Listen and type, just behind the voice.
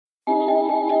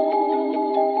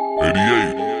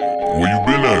88, where you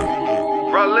been at?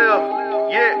 Lil,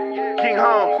 yeah, King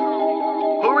Holmes.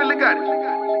 Who really got it?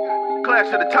 Clash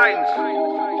of the Titans.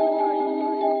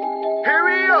 Here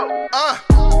we go.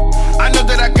 I know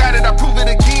that I got it, I prove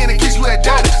it again in case you had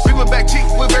doubted. We went back cheap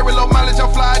with very low mileage.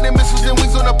 I'm flying in missiles and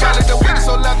wings on the pilot. The wind is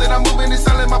so loud that I'm moving it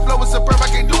silent. My flow is superb,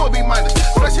 I can't do it, be mindless.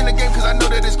 Rushing the game cause I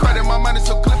know that it's crowded. My mind is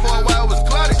so clear, for a while it was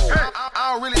clouded.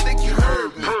 I don't really think you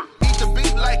heard me. Eat the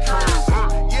beat like her.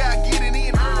 Yeah, I get it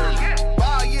in early.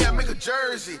 Ball, yeah, make a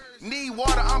jersey. Need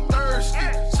water, I'm thirsty.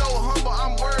 So humble,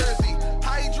 I'm worthy.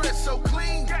 Hydrate so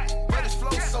clean, but his flow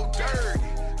so dirty.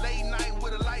 Late night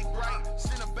with a light bright.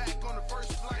 Send her back on the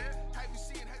first flight. Have you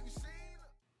seen?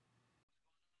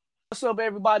 What's up,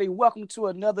 everybody? Welcome to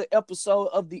another episode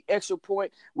of The Extra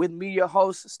Point with me, your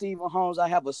host, Stephen Holmes. I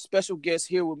have a special guest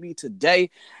here with me today,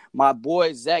 my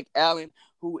boy, Zach Allen,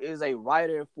 who is a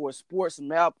writer for Sports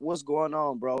Map. What's going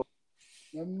on, bro?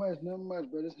 Nothing much, bro.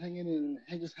 Just hanging in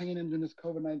during this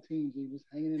COVID-19, G. Just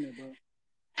hanging in there, bro.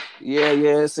 Yeah,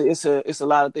 it's a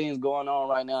lot of things going on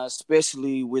right now,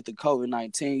 especially with the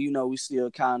COVID-19. You know, we still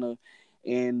kind of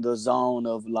in the zone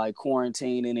of like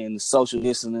quarantining and social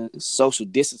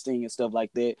distancing and stuff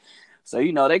like that. So,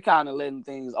 you know, they kind of letting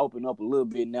things open up a little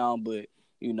bit now, but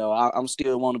you know, I'm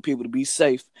still wanting people to be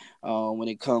safe when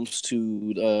it comes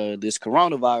to this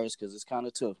coronavirus because it's kind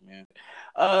of tough, man.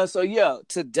 So yeah,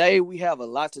 today we have a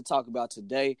lot to talk about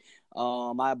today.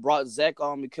 I brought Zach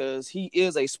on because he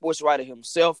is a sports writer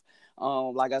himself.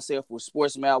 Like I said, for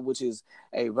Sports Map, which is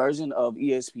a version of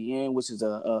ESPN, which is a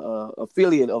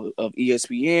affiliate of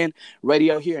ESPN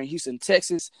radio here in Houston,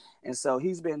 Texas. And so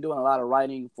he's been doing a lot of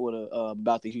writing for the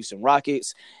about the Houston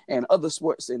Rockets and other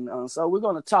sports. And so we're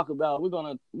going to talk about,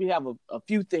 we have a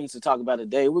few things to talk about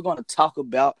today. We're going to talk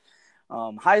about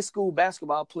high school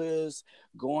basketball players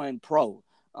going pro.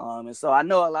 And so I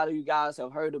know a lot of you guys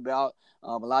have heard about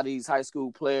a lot of these high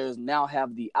school players now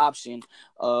have the option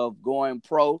of going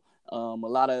pro. A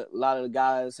lot of the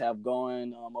guys have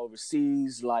gone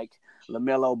overseas, like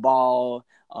Lamelo Ball,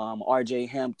 RJ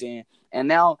Hampton, and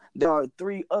now there are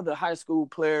three other high school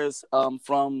players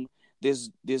from this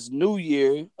new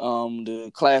year,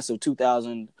 the class of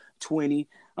 2020.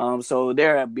 So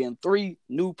there have been three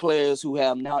new players who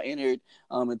have now entered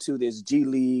into this G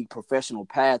League professional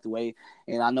pathway,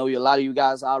 and I know a lot of you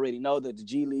guys already know that the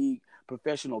G League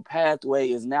professional pathway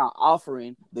is now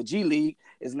offering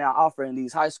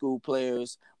these high school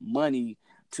players money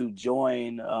to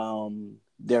join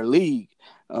their league.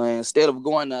 Instead of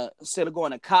going to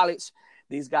college,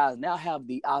 these guys now have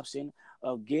the option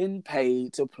of getting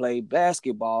paid to play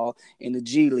basketball in the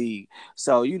G League.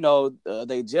 So, you know,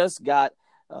 they just got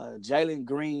Jalen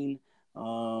Green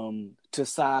to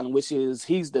sign,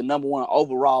 he's the number one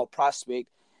overall prospect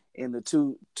in the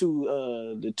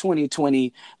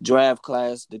 2020 draft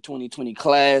class, the 2020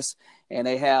 class. And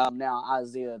they have now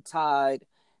Isiah Todd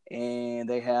and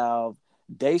they have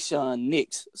Daishen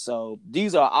Nix. So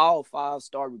these are all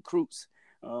 5-star recruits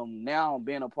now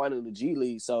being a part of the G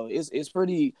League. So it's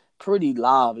pretty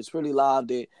live. It's pretty live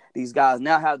that these guys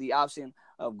now have the option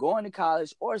of going to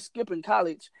college or skipping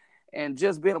college and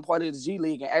just being a part of the G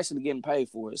League and actually getting paid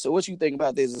for it. So what you think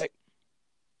about this, Zach?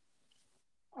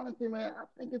 Honestly, man, I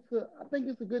think it's a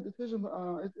good decision.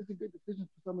 It's a good decision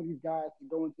for some of these guys to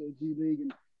go into the G League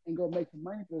and go make some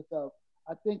money for themselves.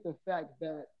 I think the fact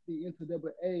that the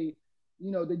NCAA,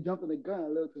 you know, they jumped on the gun a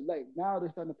little too late. Now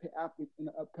they're starting to pay athletes in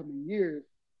the upcoming years.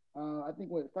 I think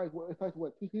it starts 2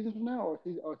 seasons from now or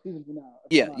season from now?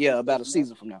 Yeah, about a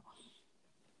season from now.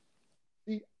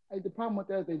 See, the problem with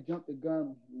that is they jumped the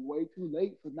gun way too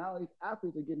late. So now these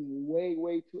athletes are getting way,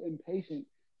 way too impatient.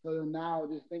 So they're now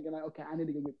just thinking like, okay, I need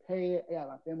to go get paid. I got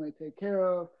my family to take care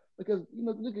of. Because, you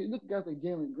know, look at guys like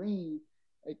Jalen Green.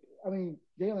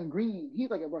 Jalen Green,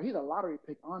 he's like, bro, he's a lottery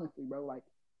pick, honestly, bro. Like,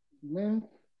 length,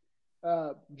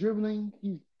 dribbling,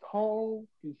 he's tall,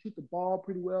 can shoot the ball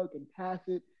pretty well, can pass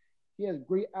it. He has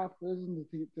great athleticism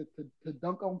to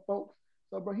dunk on folks.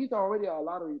 So, bro, he's already a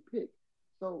lottery pick.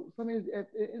 So,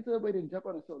 instead of waiting to jump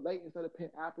on it so late, instead of paying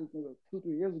athletes maybe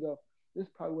 2-3 years ago, this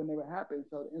probably would never happen.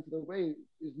 So the NCAA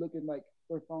is looking like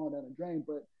they're falling down the drain,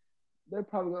 but they're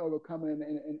probably going to overcome it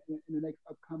in the next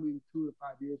upcoming 2 to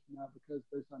 5 years from now because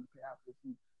they're starting to pay athletes.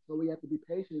 So we have to be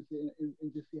patient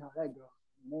and just see how that goes.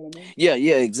 You know what I mean?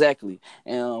 Yeah, exactly.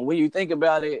 And when you think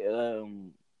about it,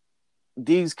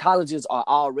 these colleges are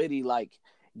already like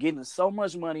getting so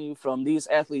much money from these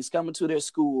athletes coming to their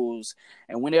schools.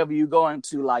 And whenever you go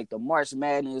into like the March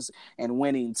Madness and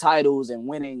winning titles and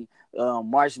winning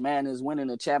March Madness, winning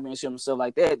a championship and stuff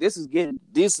like that, this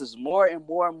is more and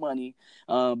more money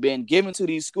being given to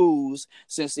these schools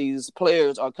since these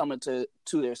players are coming to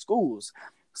their schools.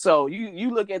 So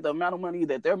you look at the amount of money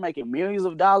that they're making, millions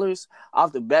of dollars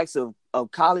off the backs of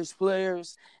college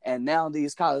players, and now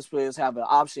these college players have an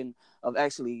option of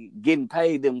actually getting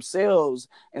paid themselves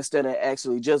instead of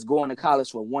actually just going to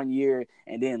college for 1 year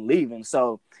and then leaving.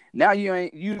 So now you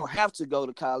don't have to go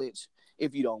to college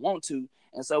if you don't want to.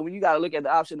 And so when you got to look at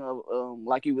the option of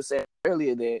like you were saying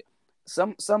earlier, that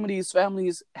some of these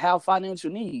families have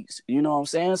financial needs. You know what I'm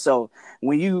saying? So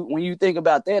when you think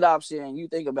about that option, you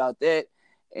think about that,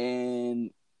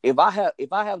 and if I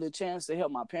have the chance to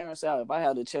help my parents out, if I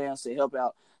have the chance to help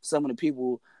out some of the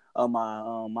people of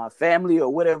my family or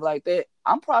whatever like that,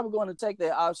 I'm probably going to take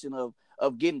that option of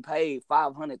getting paid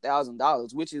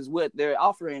 $500,000, which is what they're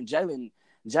offering Jalen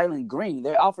Green.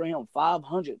 They're offering him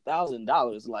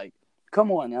 $500,000. Like,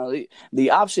 come on now,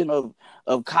 the option of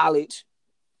college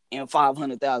and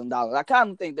 $500,000. I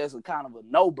kind of think that's a kind of a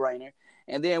no-brainer.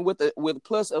 And then with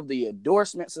plus of the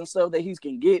endorsements and stuff that he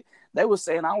can get, they were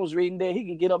saying, I was reading that he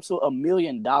can get up to $1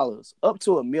 million,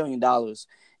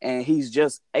 and he's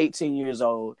just 18 years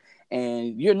old.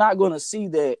 And you're not going to see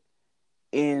that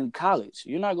in college.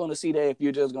 You're not going to see that if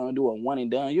you're just going to do a one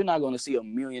and done. You're not going to see $1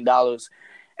 million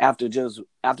after just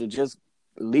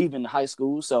leaving high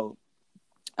school. So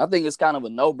I think it's kind of a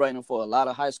no-brainer for a lot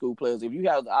of high school players. If you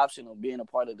have the option of being a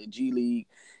part of the G League,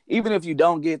 even if you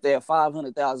don't get that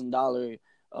 $500,000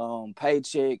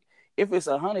 paycheck, if it's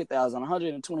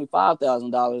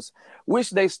 $125,000, which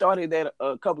they started that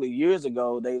a couple of years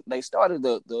ago. They started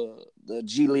the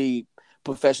G League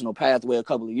professional pathway a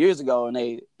couple of years ago, and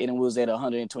it was at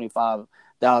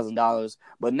 $125,000.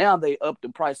 But now they upped the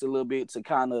price a little bit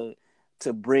to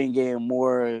bring in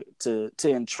more, to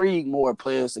intrigue more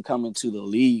players to come into the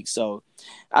league. So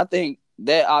I think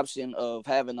that option of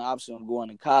having the option of going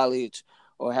to college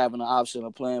or having the option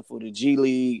of playing for the G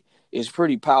League is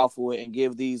pretty powerful and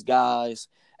give these guys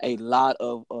a lot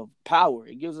of power.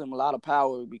 It gives them a lot of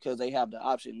power because they have the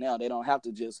option now. They don't have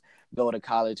to just go to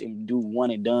college and do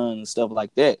one and done and stuff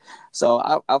like that. So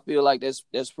I feel like that's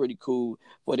pretty cool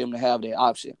for them to have that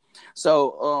option.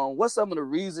 So what's some of the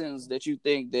reasons that you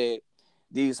think that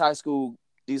these high school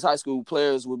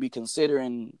players would be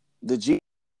considering the G?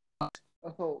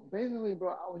 So basically,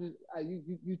 bro,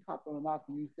 you talked on an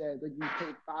option. You said that you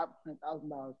paid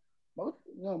 $500,000. Most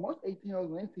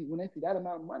 18-year-olds when they see that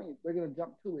amount of money, they're gonna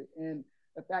jump to it. And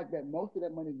the fact that most of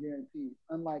that money is guaranteed,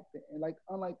 unlike the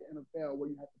NFL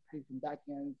where you have to pay some back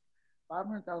ends,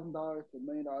 $500,000 to $1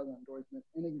 million in endorsements,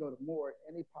 and it can go to more.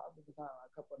 And they possibly sign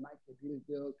a couple of Nike Adidas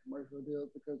deals, commercial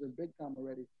deals, because they're big time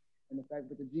already. And the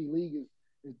fact that the G League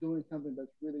is doing something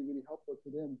that's really, really helpful to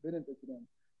them, benefit to them.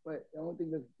 But the only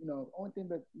thing that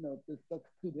just sucks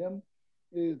to them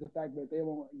is the fact that they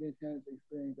won't get a chance to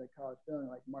experience that college feeling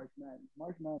like March Madness.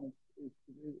 March Madness is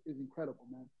incredible,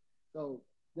 man. So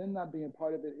them not being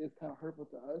part of it is kind of hurtful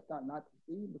to us, not to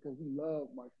see, because we love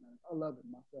March Madness. I love it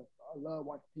myself. I love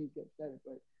watching teams get upset.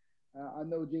 But I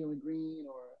know Jalen Green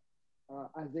or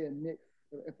Isiah Nix,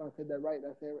 if I said that right,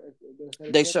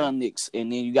 Daishen Nix, and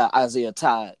then you got Isiah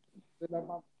Todd.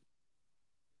 Daishen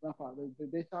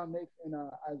Nix and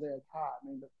Isiah Todd. I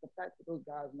mean, the fact that those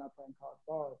guys are not playing college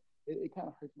ball, it kind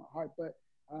of hurts my heart. But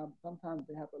sometimes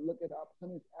they have to look at the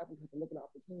opportunities. Athletes have to look at the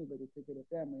opportunities that they take for their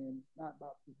family, and it's not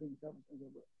about just being selfish.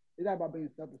 It's not about being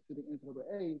selfish to the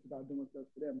NCAA. It's about doing stuff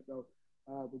for them. So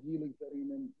the G League setting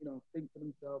them, think for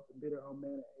themselves and be their own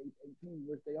man at 18,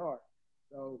 which they are.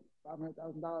 So $500,000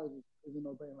 is a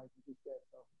no-brainer, like you just said.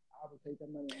 So I would take that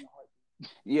money in a heartbeat.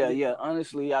 Yeah.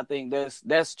 Honestly, I think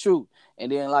that's true.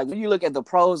 And then, like, when you look at the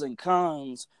pros and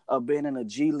cons of being in a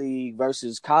G League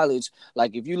versus college,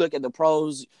 like if you look at the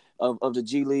pros of the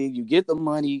G League, you get the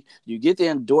money, you get the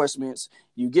endorsements,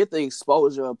 you get the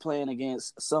exposure of playing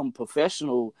against some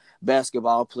professional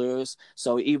basketball players.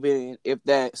 So even if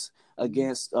that's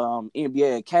against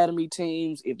NBA Academy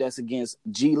teams, if that's against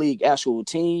G League actual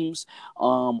teams,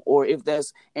 or if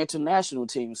that's international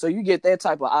teams. So you get that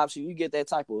type of option, you get that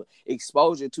type of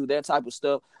exposure to that type of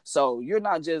stuff. So you're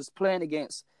not just playing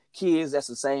against kids that's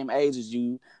the same age as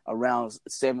you, around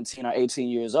 17 or 18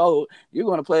 years old. You're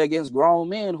going to play against grown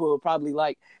men who are probably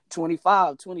like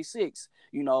 25, 26,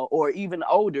 or even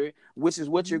older, which is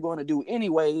what you're going to do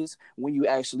anyways when you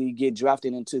actually get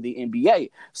drafted into the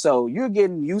NBA. So you're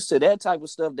getting used to that type of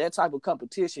stuff, that type of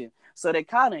competition. So that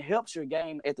kind of helps your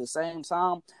game at the same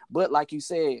time. But like you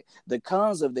said, the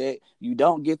cons of that, you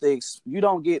don't get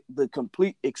the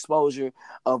complete exposure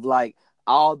of like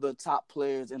all the top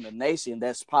players in the nation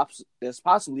that's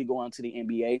possibly going to the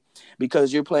NBA,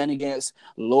 because you're playing against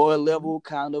lower level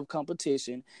kind of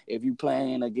competition. If you're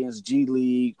playing against G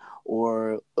League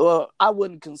or I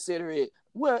wouldn't consider it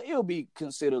Well, it'll be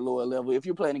considered lower level if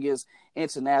you're playing against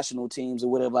international teams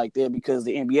or whatever like that, because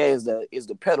the NBA is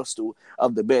the pedestal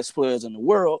of the best players in the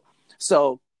world.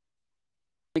 So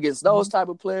against those Mm-hmm. type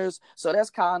of players. So that's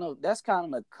kind of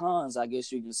the cons, I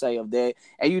guess you can say, of that.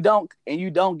 And you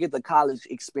don't get the college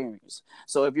experience.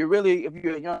 So if you're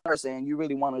a young person and you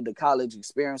really wanted the college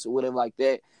experience or whatever like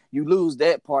that, you lose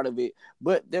that part of it.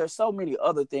 But there's so many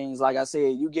other things. Like I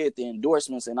said, you get the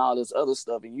endorsements and all this other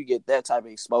stuff, and you get that type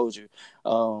of exposure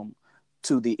um,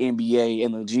 to the NBA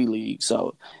and the G League.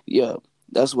 So yeah,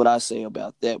 that's what I say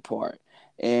about that part.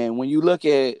 And when you look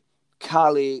at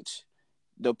college,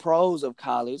 the pros of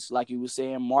college, like you were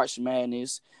saying, March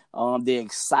Madness, the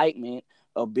excitement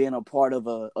of being a part of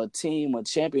a team, a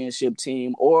championship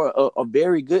team, or a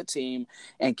very good team,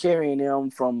 and carrying them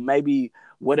from maybe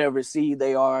whatever seed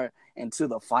they are into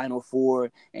the Final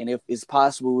Four. And if it's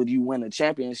possible you win a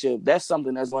championship, that's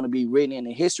something that's going to be written in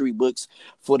the history books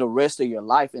for the rest of your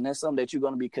life, and that's something that you're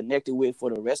going to be connected with for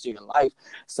the rest of your life.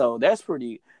 So that's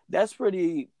pretty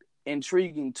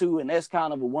intriguing too, and that's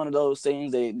kind of one of those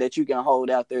things that you can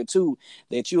hold out there too,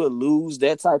 that you'll lose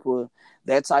that type of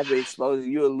exposure,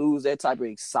 you'll lose that type of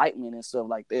excitement and stuff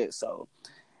like that. So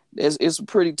it's a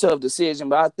pretty tough decision,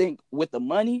 but I think with the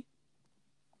money,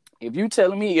 if you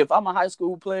telling me if I'm a high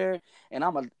school player and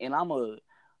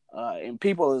and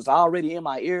people is already in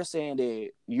my ear saying that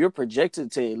you're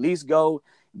projected to at least go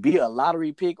be a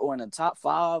lottery pick or in the top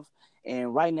 5,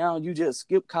 and right now you just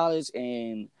skip college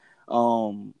and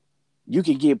um you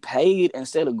can get paid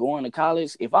instead of going to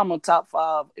college. If I'm a top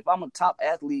 5, if I'm a top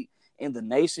athlete in the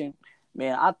nation,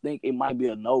 man, I think it might be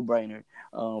a no-brainer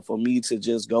for me to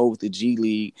just go with the G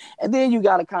League. And then you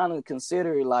got to kind of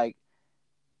consider, like,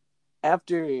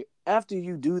 after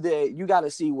you do that, you got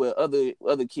to see what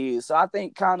other kids. So I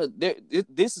think kind of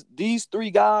these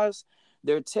three guys,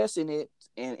 they're testing it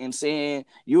and saying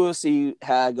you will see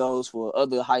how it goes for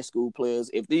other high school players.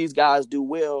 If these guys do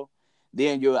well,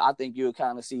 then I think you'll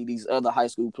kind of see these other high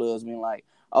school players being like,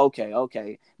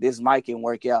 okay, this might can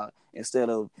work out, instead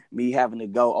of me having to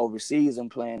go overseas and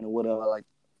playing or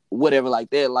whatever like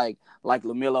that, like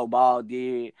Lamelo Ball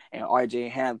did and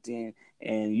RJ Hampton,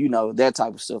 and that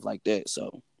type of stuff like that.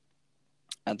 So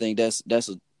I think that's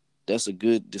a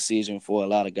good decision for a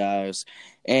lot of guys.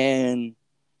 And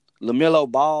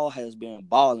Lamelo Ball has been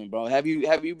balling, bro. Have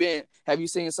you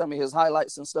seen some of his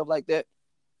highlights and stuff like that?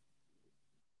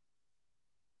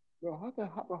 How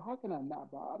can I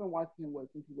not, bro? I've been watching him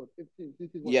since he was 15,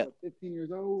 since he was Yeah, what, 15 years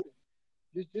old.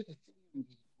 Just to see him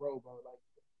just grow, bro. Like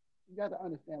you got to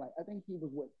understand. Like I think he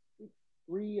was what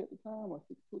 6'3" at the time or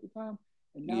 6'2" at the time,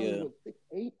 and now he's yeah, what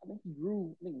 6'8". I think he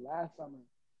grew. I think last summer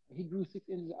he grew 6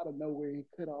 inches out of nowhere. He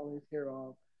cut all his hair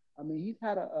off. I mean, he's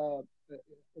had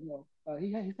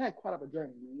he's had quite of a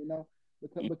journey,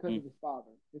 because mm-hmm. of his father.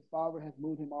 His father has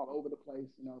moved him all over the place,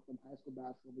 from high school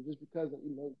basketball, but just because of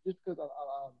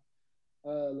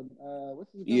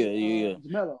what's his name? Yeah.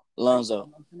 Jamelo, right? Lonzo,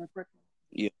 I'm saying that correctly.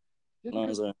 yeah, Just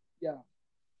because, Lonzo, yeah,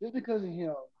 just because of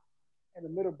him and the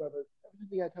middle brother, ever since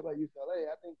he had talked about UCLA,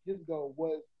 I think his goal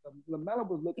was Lamelo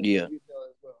was looking to go yeah, to UCLA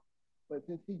as well. But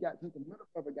since the middle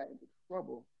brother got into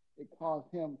trouble, it caused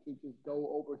him to just go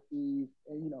overseas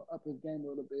and up his game a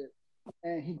little bit.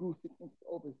 And he grew 6 inches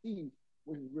overseas,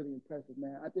 which is really impressive,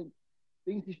 man. I think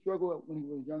things he struggled with when he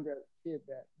was younger as a kid.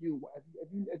 That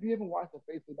if you haven't watched the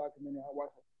Facebook documentary, I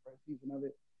watched the first season of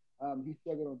it. He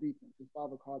struggled on defense. His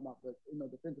father called him out, but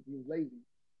defensively he was lazy.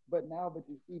 But now that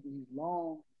you see that he's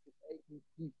long,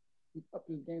 he's up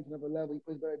his game to another level. He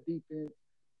plays better defense.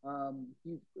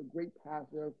 He's a great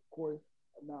passer, of course.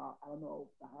 Now I don't know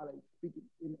how they speak it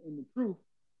in the truth,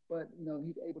 but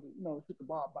he's able to shoot the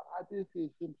ball. But I did see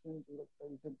his shooting percentage was like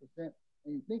 37%,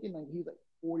 and you're thinking like he's like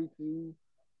 42,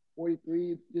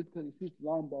 43, just because he shoots the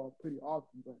long ball pretty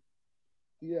often. But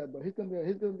yeah, but he's gonna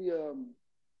be a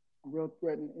real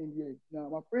threat in the NBA. Now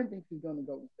my friend thinks he's gonna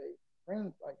go to State.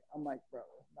 Friends like I'm like, bro,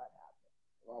 it's not happening.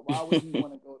 Well, why would he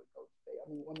want to go to State?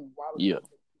 Why would yeah,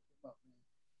 Golden State pick him up, man?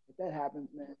 If that happens,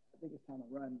 man, I think it's time to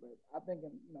run. But I think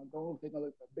Golden State gonna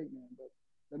look for a big man. But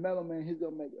the Melo man, he's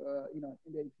gonna make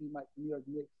NBA team like the New York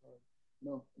Knicks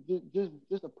or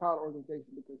just a proud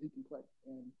organization because he can play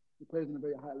and he plays on a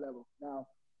very high level. Now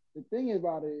the thing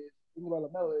about it is, thing about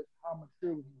Lamelo is how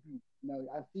mature will he be?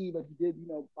 I see that he did,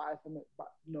 buy some,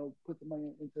 put some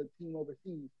money into a team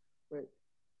overseas, but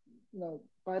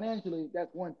financially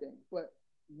that's one thing. But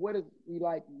what is he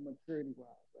like maturity wise?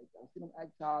 Like I've seen him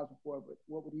act childish before, but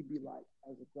what would he be like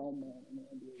as a grown man in the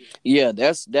NBA? yeah.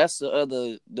 That's the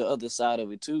other side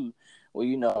of it too, where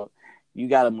you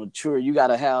gotta mature. You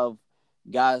gotta have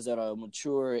guys that are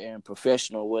mature and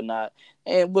professional, whatnot.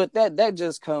 And but that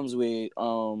just comes with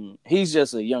he's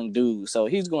just a young dude, so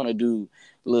he's gonna do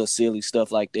little silly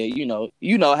stuff like that. You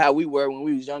know how we were when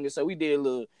we was younger, so we did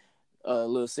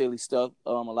little silly stuff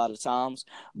a lot of times.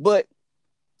 But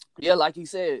yeah, like he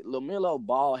said, Lamelo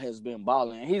Ball has been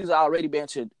balling. He's already been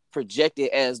projected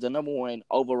as the number one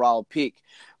overall pick,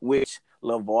 which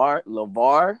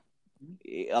LeVar.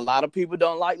 A lot of people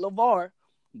don't like LeVar,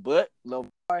 but LeVar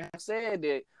has said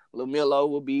that LaMelo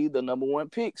will be the number one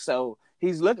pick. So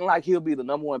he's looking like he'll be the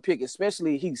number one pick,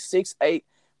 especially he's 6'8",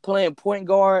 playing point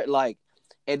guard. Like,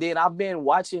 and then I've been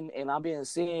watching and I've been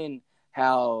seeing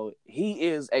how he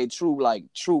is a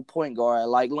true point guard,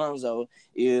 like Lonzo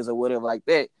is or whatever like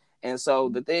that. And so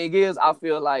the thing is, I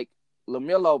feel like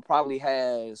LaMelo probably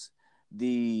has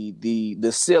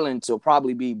the ceiling to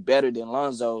probably be better than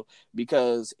Lonzo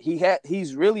because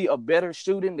he's really a better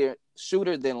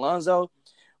shooter than Lonzo,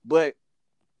 but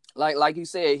like you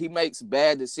said, he makes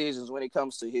bad decisions when it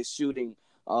comes to his shooting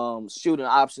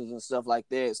options and stuff like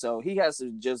that. So he has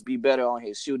to just be better on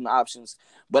his shooting options.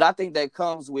 But I think that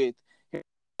comes with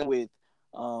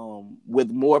with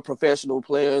more professional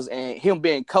players and him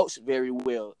being coached very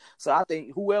well. So I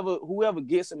think whoever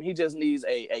gets him, he just needs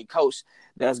a coach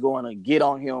that's going to get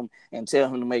on him and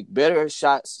tell him to make better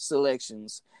shot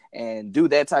selections and do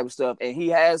that type of stuff. And he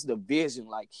has the vision,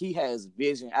 like he has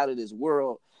vision out of this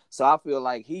world. So I feel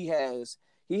like he has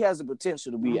the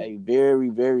potential to be a very,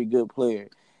 very good player.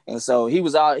 And so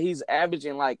he's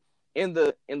averaging like in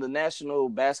the National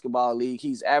Basketball League,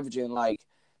 he's averaging like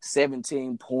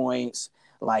 17 points,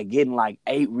 like getting like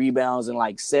 8 rebounds and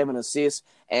like 7 assists.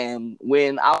 And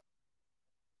when I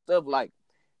stuff like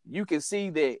you can see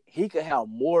that he could have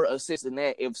more assists than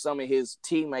that if some of his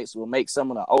teammates will make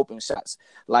some of the open shots.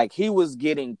 Like he was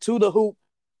getting to the hoop,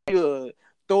 he would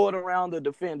throw it around the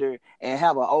defender and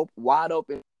have a wide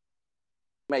open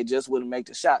mate just wouldn't make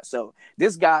the shot. So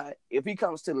this guy, if he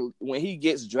comes when he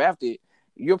gets drafted,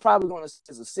 you're probably going to see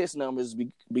his assist numbers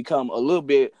become a little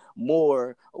bit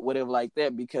more or whatever like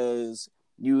that because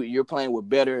you're playing with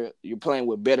better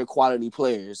quality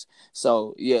players.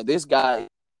 So yeah, this guy,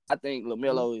 I think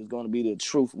LaMelo is going to be the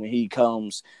truth when he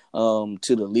comes to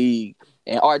the league.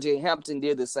 And RJ Hampton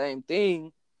did the same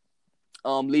thing,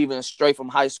 leaving straight from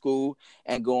high school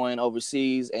and going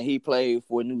overseas, and he played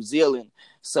for New Zealand.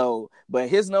 So, but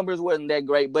his numbers wasn't that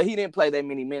great, but he didn't play that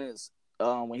many minutes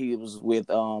when he was with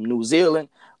New Zealand.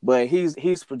 But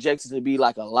he's projected to be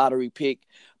like a lottery pick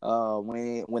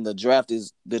when the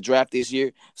draft this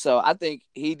year. So I think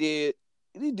he did,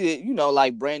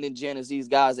 like Brandon Jennings, these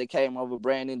guys that came over,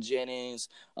 Brandon Jennings,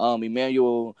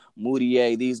 Emmanuel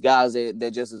Mudiay, these guys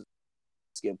that just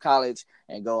skip college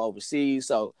and go overseas.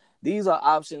 So these are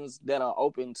options that are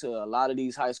open to a lot of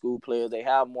these high school players. They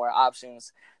have more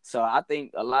options. So I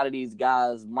think a lot of these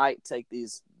guys might take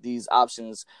these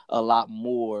options a lot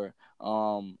more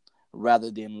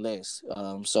rather than less.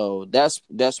 So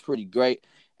that's pretty great.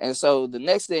 And so the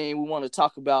next thing we want to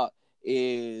talk about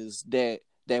is that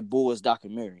Bulls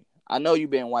documentary. I know you've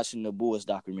been watching the Bulls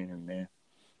documentary, man.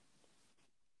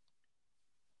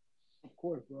 Of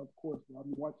course, bro. Of course, bro.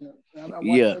 I'm watching it. I'm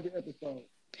watching Yeah. every episode.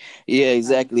 Yeah, Time to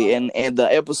exactly. time. And the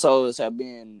episodes have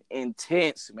been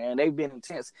intense, man. They've been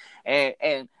intense.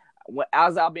 And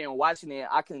as I've been watching it,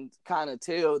 I can kind of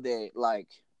tell that like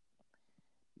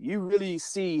you really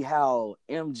see how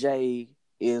MJ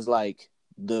is like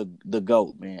the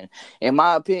GOAT, man. In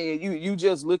my opinion, you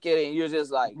just look at it and you're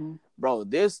just like, Mm-hmm. bro,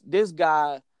 this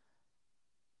guy,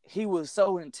 he was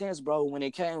so intense, bro, when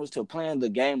it came to playing the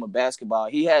game of basketball.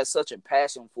 He had such a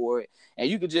passion for it. And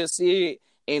you could just see it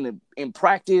in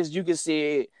practice. You could see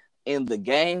it in the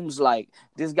games. Like,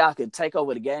 this guy could take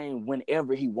over the game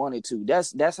whenever he wanted to.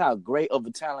 That's how great of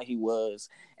a talent he was.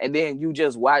 And then you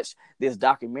just watch this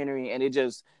documentary and it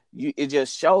just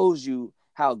shows you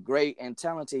how great and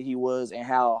talented he was and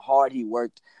how hard he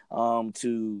worked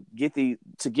to get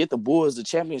the Bulls the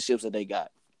championships that they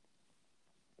got.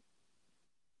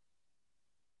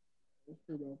 It's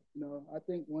true, though. I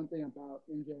think one thing about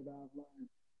MJ that I've learned,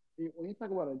 when you talk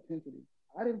about intensity,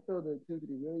 I didn't feel the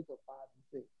intensity really till 5 and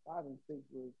 6. 5 and 6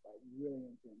 was like really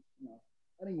intense.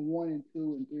 I think 1 and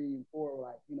 2 and 3 and 4 were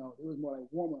like, it was more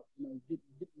like warm up. Get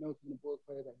to know some of the Bulls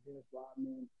players like Dennis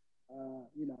Rodman, uh,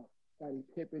 you know, Scottie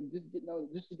Pippen, just to get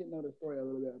to know the story a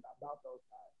little bit about those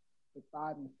guys. The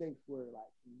 5 and 6 were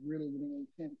like really, really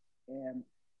intense. And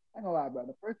I ain't gonna lie, bro.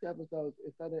 The first 2 episodes,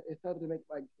 it started to make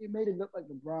like it made it look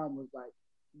like LeBron was like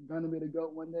gonna be the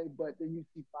goat one day, but then you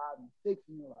see 5 and 6,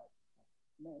 and you're like,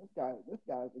 man, this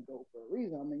guy's the goat for a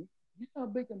reason. I mean, you saw how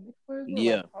big the Knicks players were, like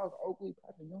Yeah. Charles Oakley,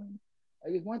 Patrick Ewing.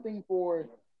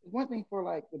 Like one thing for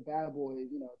like the bad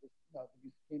boys, just to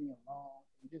be skinny and long,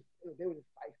 and just they were just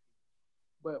feisty.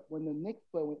 But when the Knicks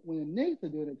play, when the Knicks are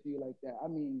doing it to you like that, I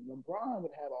mean, LeBron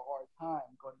would have a hard time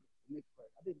going against the Knicks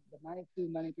player. I think the 92,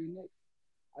 93 Knicks,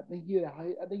 I think he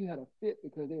had a fit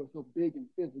because they were so big and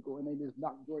physical, and they just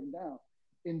knocked Jordan down.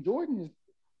 And Jordan is,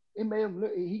 it made him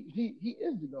look, he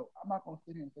is the GOAT. I'm not gonna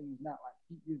sit here and say he's not. Like,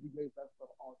 he is the greatest basketball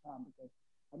of all time, because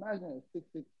imagine a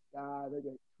 6'6" guy, they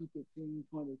got 215,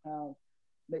 200 pounds.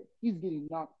 He's getting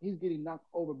knocked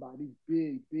over by these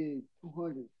big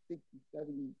 260,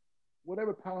 70,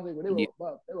 whatever pounds they were. They were Yeah,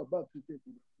 above. They were above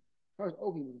 250. First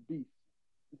Okie was a beast.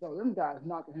 And so them guys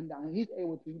knocking him down, and he's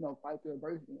able to, fight through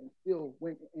adversity and still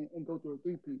win and go through a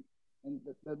three-peat. And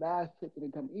the last chip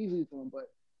didn't come easily to him, but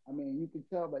I mean, you can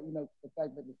tell that, the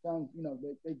fact that the Suns,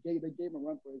 they gave him a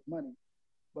run for his money.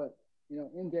 But,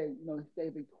 MJ, he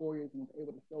stayed victorious and was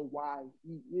able to show why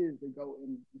he is the GOAT,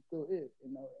 and he still is.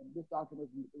 And this document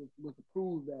was to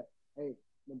prove that, hey,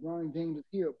 LeBron James is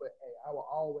here, but hey, I will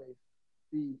always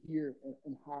be here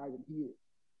and higher than he is.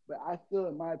 But I still,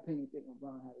 in my opinion, think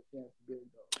LeBron had a chance to be the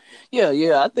GOAT.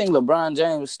 yeah. I think LeBron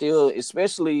James still,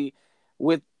 especially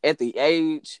with at the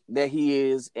age that he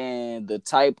is and the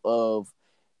type of,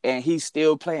 and he's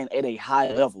still playing at a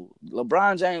high level.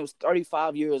 LeBron James,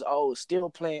 35 years old, still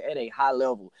playing at a high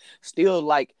level, still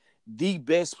like the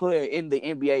best player in the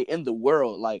NBA in the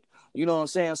world. Like, you know what I'm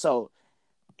saying? So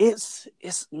it's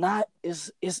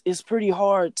pretty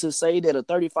hard to say that a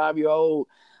 35-year-old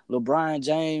LeBron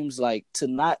James, like, to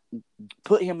not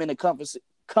put him in a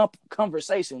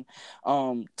conversation,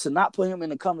 to not put him in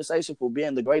the conversation for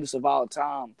being the greatest of all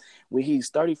time when he's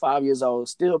 35 years old,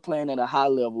 still playing at a high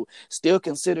level, still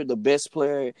considered the best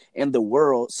player in the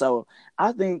world. So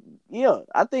I think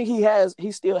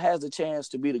he still has a chance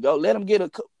to be the GOAT. Let him get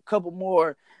a couple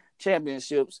more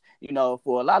championships.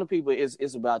 For a lot of people,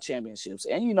 it's about championships.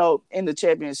 And in the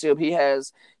championship,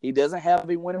 he doesn't have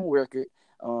a winning record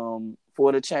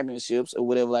for the championships or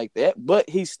whatever like that, but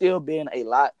he's still been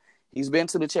he's been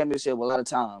to the championship a lot of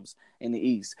times in the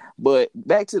East. But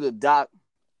back to the doc,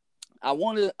 I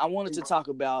wanted to talk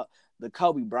about the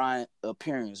Kobe Bryant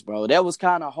appearance, bro. That was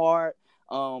kind of hard,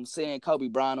 seeing Kobe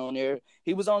Bryant on there.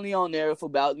 He was only on there for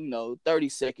about 30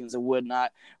 seconds or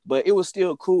whatnot, but it was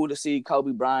still cool to see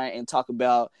Kobe Bryant and talk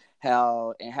about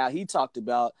how he talked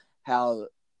about how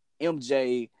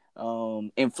MJ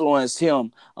influenced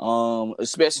him,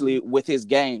 especially with his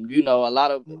game. A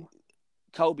lot of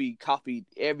Kobe copied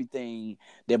everything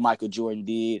that Michael Jordan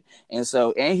did, and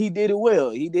he did it well.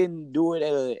 He didn't do it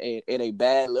at a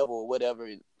bad level or whatever.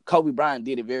 Kobe Bryant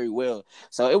did it very well.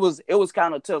 So it was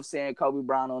kind of tough seeing Kobe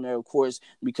Bryant on there, of course,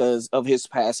 because of his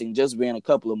passing just being a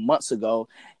couple of months ago.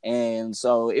 And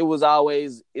so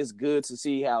it's good to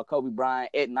see how Kobe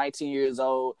Bryant at 19 years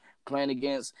old playing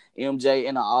against MJ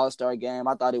in an All-Star game.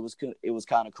 I thought it was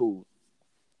kind of cool.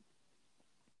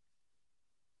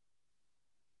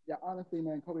 Yeah, honestly,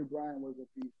 man, Kobe Bryant was a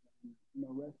beast.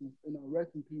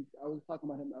 Rest in peace. I was talking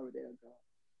about him the other day ago.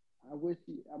 I wish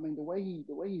the way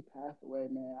he passed away,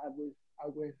 man. I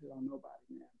wish it on nobody,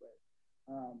 man. But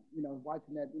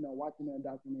watching that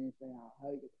documentary and saying how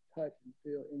he could touch and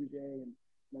feel MJ, and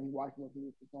he watched him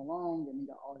for so long, and he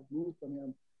got all his moves from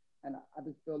him. And I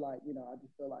just feel like,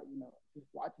 just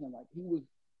watching him, like he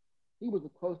was the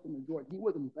closest to Jordan. He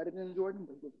wasn't better than Jordan,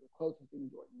 but he was the closest to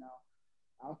Jordan. Now,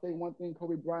 I'll say one thing: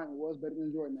 Kobe Bryant was better than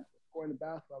Jordan at scoring the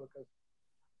basketball, because,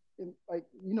 MJ,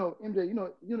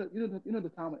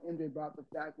 the time when MJ brought the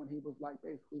fact when he was like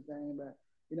basically saying that,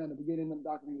 in the beginning of the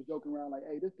documentary, he was joking around like,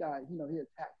 hey, this guy, he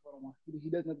attacks one-on-one. He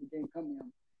doesn't let the game come to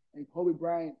him. And Kobe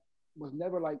Bryant was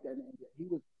never like that in MJ. He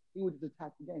would just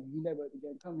attack the game. He never let the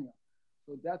game come to him.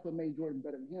 So that's what made Jordan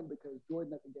better than him, because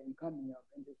Jordan let the game come to him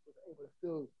and just was able to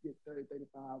still get 30,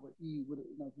 35 with ease,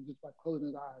 just by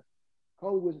closing his eyes.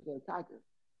 Kobe was just an attacker.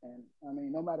 And,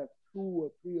 no matter 2 or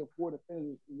 3 or 4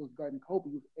 defenders was guarding Kobe,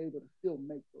 he was able to still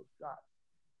make those shots.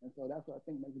 And so that's what I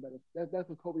think makes it better. That's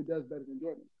what Kobe does better than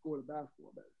Jordan, score the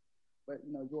basketball better. But,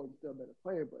 Jordan's still a better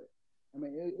player. But,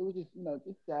 it was just,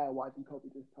 just sad watching Kobe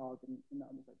just talk. And,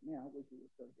 I'm just like, man, I wish he was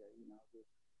still there.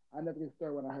 I never get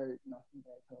stirred when I heard, Steve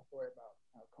A tell a story about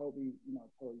how Kobe,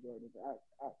 told Jordan that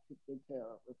I could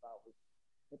tell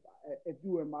if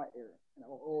you were in my era,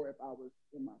 or if I was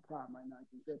in my prime right now, I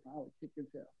would kick your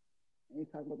tail. And he's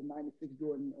talking about the 96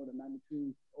 Jordan or the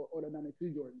 92 or the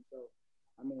 92 Jordan. So,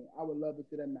 I would love to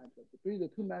see that matchup. The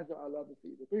 2 matchups I love to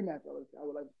see. The 3 matchups I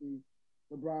would like to see: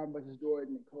 LeBron versus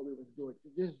Jordan and Kobe versus Jordan.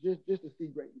 Just to see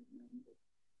greatness.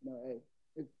 Hey,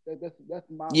 that's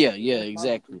my Yeah,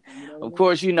 exactly. Of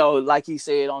course, like he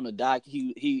said on the doc,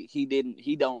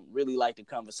 he don't really like the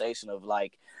conversation of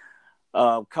like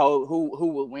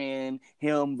who would win,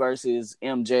 him versus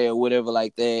MJ or whatever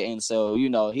like that. And so,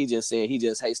 he just said he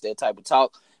just hates that type of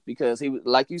talk because he,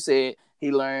 like you said,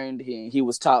 he learned, he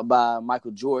was taught by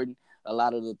Michael Jordan. A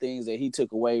lot of the things that he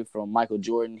took away from Michael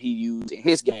Jordan, he used in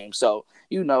his game. So,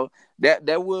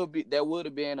 that would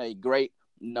have been a great,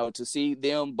 to see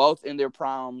them both in their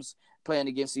primes playing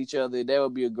against each other. That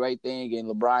would be a great thing. And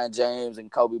LeBron James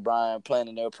and Kobe Bryant playing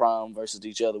in their prime versus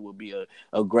each other would be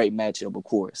a great matchup, of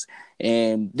course.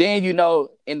 And then,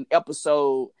 in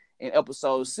episode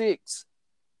 6,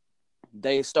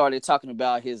 they started talking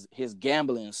about his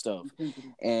gambling stuff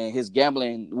and his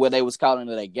gambling, where they was calling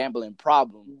it a gambling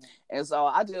problem. And so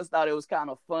I just thought it was kind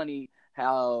of funny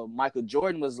how Michael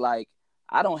Jordan was like,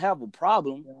 I don't have a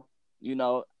problem.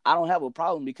 I don't have a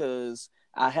problem because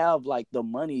I have like the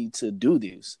money to do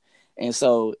this. And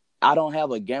so I don't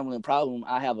have a gambling problem.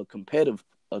 I have a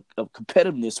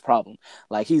competitiveness problem.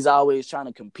 Like, he's always trying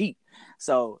to compete.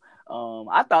 So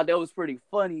I thought that was pretty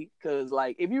funny because,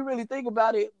 like, if you really think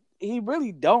about it, he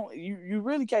really don't. You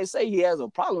really can't say he has a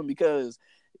problem because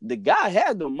the guy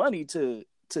had the money to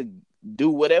do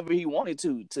whatever he wanted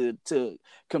to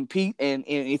compete, and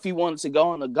if he wanted to go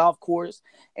on the golf course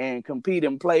and compete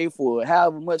and play for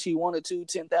however much he wanted to,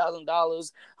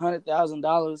 $10,000,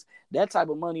 $100,000, that type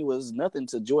of money was nothing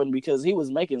to Jordan because he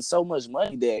was making so much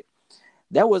money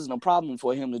that wasn't a problem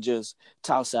for him to just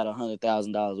toss out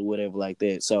 $100,000 or whatever like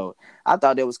that. So I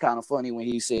thought that was kind of funny when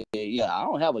he said, "Yeah, I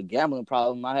don't have a gambling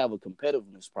problem. I have a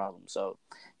competitiveness problem." So,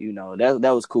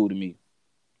 that was cool to me.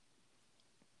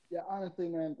 Yeah, honestly,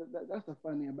 man, that's the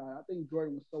funny thing about it. I think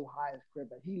Jordan was so high as crib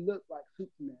that he looked like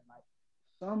Superman. Like,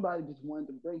 somebody just wanted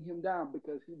to bring him down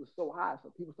because he was so high.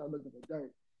 So people started looking for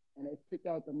dirt, and they picked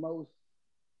out the most,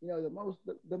 the most,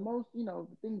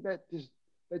 the things that just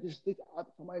sticks out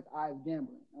to somebody's eyes,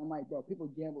 gambling. And I'm like, bro, people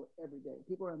gamble every day.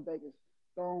 People are in Vegas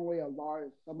throwing away a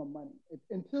large sum of money. If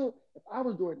I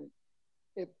was Jordan,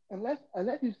 if unless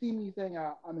you see me saying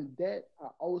I'm in debt, I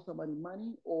owe somebody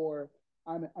money, or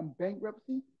I'm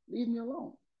bankruptcy, leave me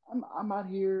alone. I'm out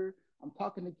here. I'm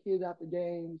talking to kids after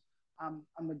games. I'm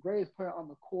the greatest player on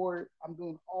the court. I'm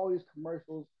doing all these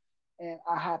commercials, and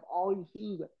I have all these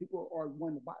shoes that people are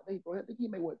wanting to buy. I think he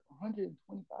made what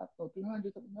 125 or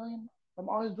 300 something million from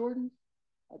all his Jordans.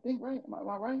 I think right. Am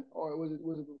I right? Or was it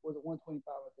 125?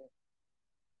 I think.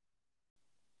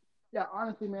 Yeah,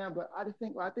 honestly, man. But I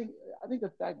think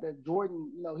the fact that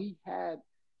Jordan,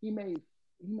 he made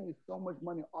he made so much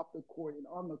money off the court and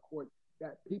on the court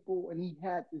that people, and he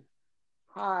had this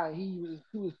high. He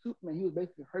was Superman. He was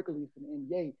basically Hercules in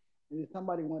the NBA, and then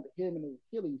somebody wanted to hit him in his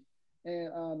Achilles.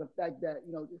 And the fact that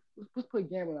just put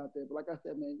gambling out there. But like I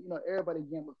said, man, everybody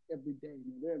gambles every day.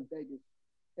 Man. They're in Vegas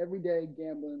every day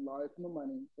gambling, large sum of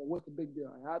money. So what's the big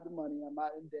deal? I have the money. I'm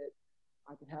not in debt.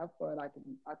 I can have fun. I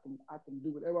can do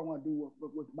whatever I want to do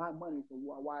with my money. So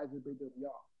why is it a big deal to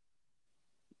y'all?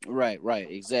 Right,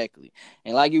 exactly.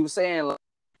 And like you were saying, like,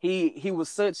 he was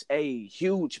such a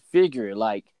huge figure.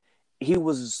 Like, he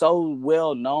was so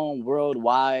well known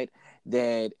worldwide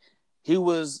that he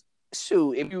was,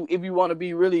 shoot. If you want to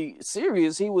be really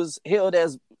serious, he was held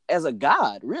as a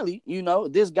god. Really,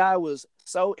 this guy was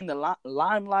so in the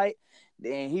limelight,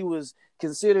 and he was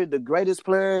considered the greatest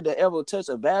player to ever touch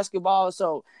a basketball.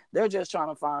 So they're just trying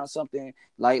to find something,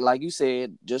 like you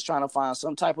said, just trying to find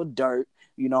some type of dirt,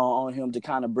 on him to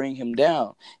kind of bring him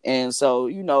down. And so,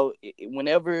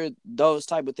 whenever those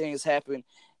type of things happen,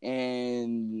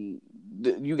 and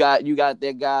you got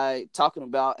that guy talking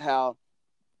about how,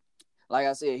 like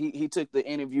I said, he took the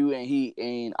interview,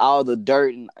 and all the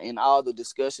dirt, and all the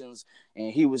discussions,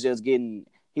 and he was just getting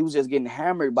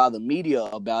hammered by the media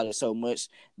about it so much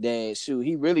that, shoot,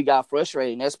 he really got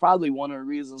frustrated. And that's probably one of the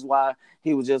reasons why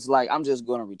he was just like, I'm just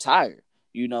going to retire.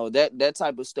 That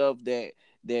type of stuff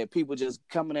that people just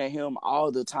coming at him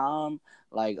all the time,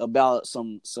 like about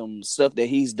some stuff that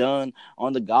he's done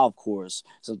on the golf course,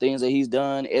 some things that he's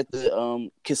done at the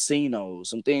casino,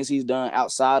 some things he's done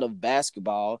outside of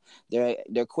basketball.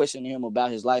 They're questioning him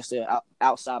about his lifestyle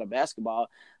outside of basketball.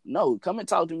 No, come and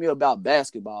talk to me about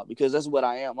basketball, because that's what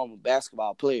I am. I'm a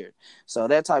basketball player. So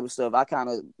that type of stuff, I kind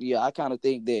of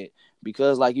think that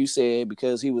because, like you said,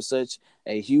 because he was such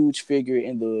a huge figure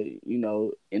in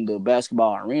the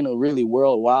basketball arena, really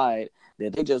worldwide,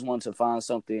 that they just wanted to find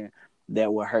something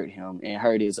that would hurt him and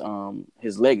hurt his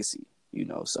legacy.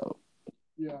 So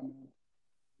Yeah, man.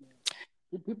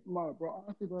 Yeah. People, bro,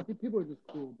 honestly, bro, people are just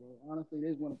cool, bro. Honestly, they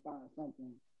just want to find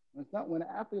something. When an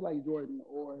athlete like Jordan,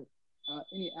 or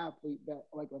any athlete that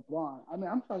like LeBron, I mean,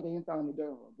 I'm sorry they ain't found the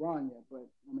dirt of LeBron yet, but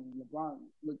I mean, LeBron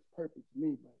looks perfect to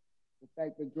me. But the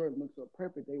fact that Jordan looks so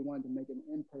perfect, they wanted to make him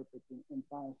imperfect and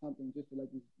find something just to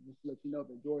let you know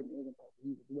that Jordan isn't perfect.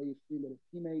 He's the way he screamed at his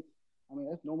teammates. I mean,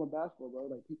 that's normal basketball, bro.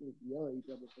 Like people yell at each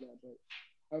other for that, but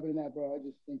other than that, bro, I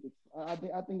just think it's. I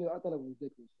thought it was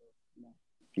ridiculous. So, you know.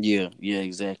 Yeah,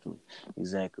 exactly.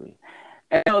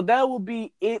 And so that will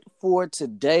be it for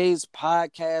today's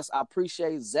podcast. I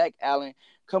appreciate Zach Allen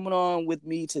coming on with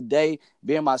me today,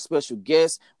 being my special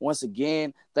guest. Once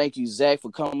again, thank you, Zach,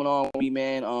 for coming on with me,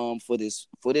 man. For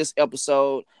this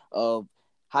episode of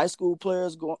high school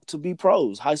players going to be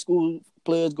pros, high school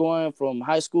players going from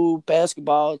high school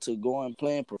basketball to going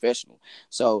playing professional.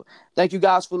 So thank you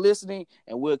guys for listening,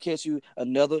 and we'll catch you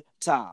another time.